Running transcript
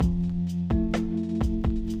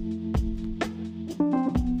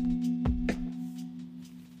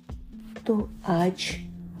तो आज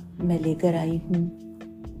मैं लेकर आई हूँ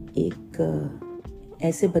एक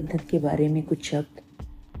ऐसे बंधन के बारे में कुछ शब्द,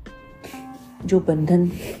 जो बंधन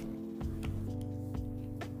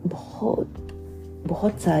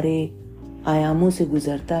बहुत सारे आयामों से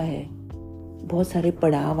गुजरता है, बहुत सारे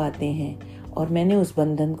पड़ाव आते हैं। और मैंने उस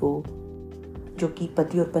बंधन को, जो कि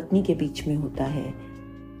पति और पत्नी के बीच में होता है,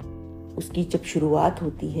 उसकी जब शुरुआत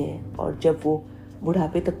होती है और जब वो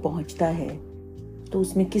बुढ़ापे तक पहुंचता है, तो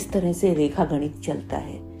उसमें किस तरह से रेखा गणित चलता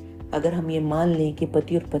है। अगर हम ये मान लें कि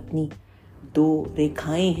पति और पत्नी दो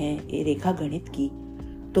रेखाएं हैं ये रेखा गणित की,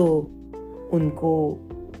 तो उनको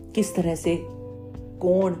किस तरह से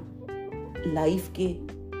कोण लाइफ के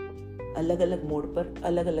अलग अलग मोड़ पर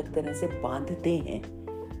अलग अलग तरह से बांधते हैं,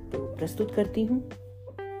 तो प्रस्तुत करती हूं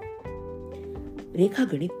रेखा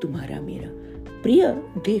गणित तुम्हारा मेरा। प्रिय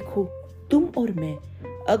देखो, तुम और मैं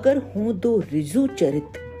अगर हों दो ऋजु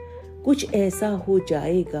चरित, कुछ ऐसा हो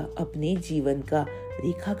जाएगा अपने जीवन का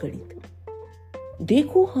रेखा गणित।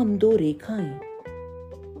 देखो हम दो रेखाएं,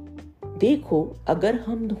 देखो अगर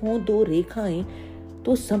हम हों दो रेखाएं,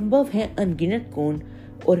 तो संभव है अनगिनत कोण,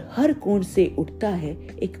 और हर कोण से उठता है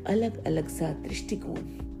एक अलग अलग सा दृष्टिकोण।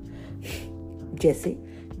 जैसे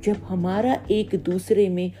जब हमारा एक दूसरे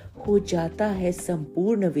में हो जाता है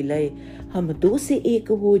संपूर्ण विलय, हम दो से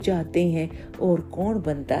एक हो जाते हैं और कौन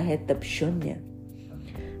बनता है तब शून्य।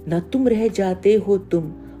 न तुम रह जाते हो तुम,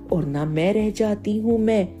 और न मैं रह जाती हूं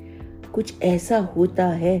मैं, कुछ ऐसा होता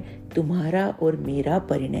है तुम्हारा और मेरा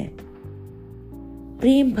परिणय।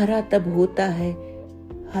 प्रेम भरा तब होता है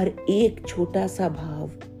हर एक छोटा सा भाव,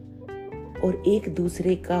 और एक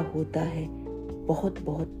दूसरे का होता है बहुत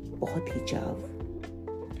बहुत बहुत ही चाव।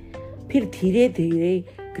 फिर धीरे धीरे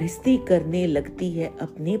गृहस्थी करने लगती है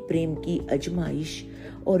अपने प्रेम की अजमाइश,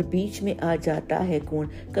 और बीच में आ जाता है कोण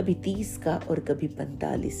कभी 30 का और कभी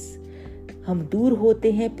 45। हम दूर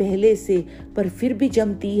होते हैं पहले से, पर फिर भी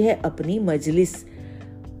जमती है अपनी मजलिस।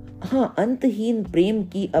 हाँ, अंतहीन प्रेम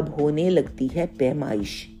की अब होने लगती है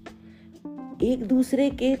पैमाइश। एक दूसरे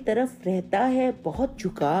के तरफ रहता है बहुत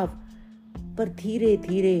झुकाव, पर धीरे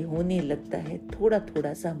धीरे होने लगता है थोड़ा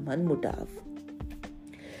थोड़ा सा मनमुटाव।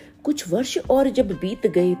 कुछ वर्ष और जब बीत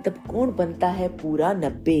गए, तब कौन बनता है पूरा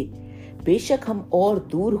 90। बेशक हम और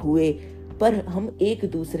दूर हुए, पर हम एक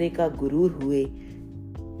दूसरे का गुरूर हुए।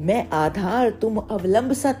 मैं आधार तुम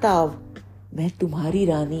अवलंब सा ताव, मैं तुम्हारी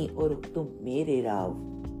रानी और तुम मेरे राव।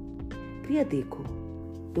 प्रिय देखो,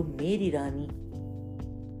 तुम मेरी रानी,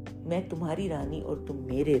 मैं तुम्हारी रानी और तुम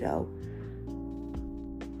मेरे राव।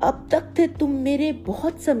 अब तक थे तुम मेरे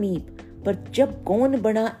बहुत समीप, पर जब कौन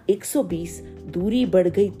बना 120, दूरी बढ़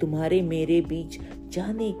गई तुम्हारे मेरे बीच।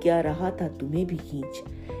 जाने क्या रहा था तुम्हें भी खींच।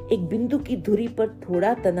 एक बिंदु की धुरी पर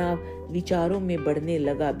थोड़ा तनाव, विचारों में बढ़ने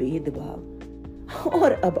लगा भेदभाव।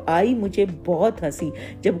 और अब आई मुझे बहुत हंसी,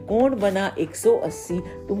 जब कौन बना 180,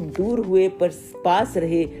 तुम दूर हुए पर पास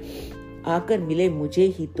रहे, आकर मिले मुझे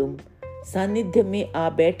ही तुम। सानिध्य में आ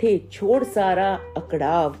बैठे, छोड़ सारा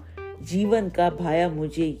अकड़ाव, जीवन का भाया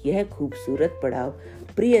मुझे यह खूबसूरत पड़ाव।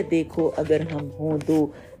 प्रिय देखो, अगर हम हों दो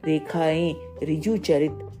रेखाएं ऋजु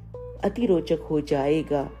चरित, अति रोचक हो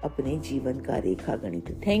जाएगा अपने जीवन का रेखा गणित।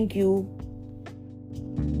 Thank you.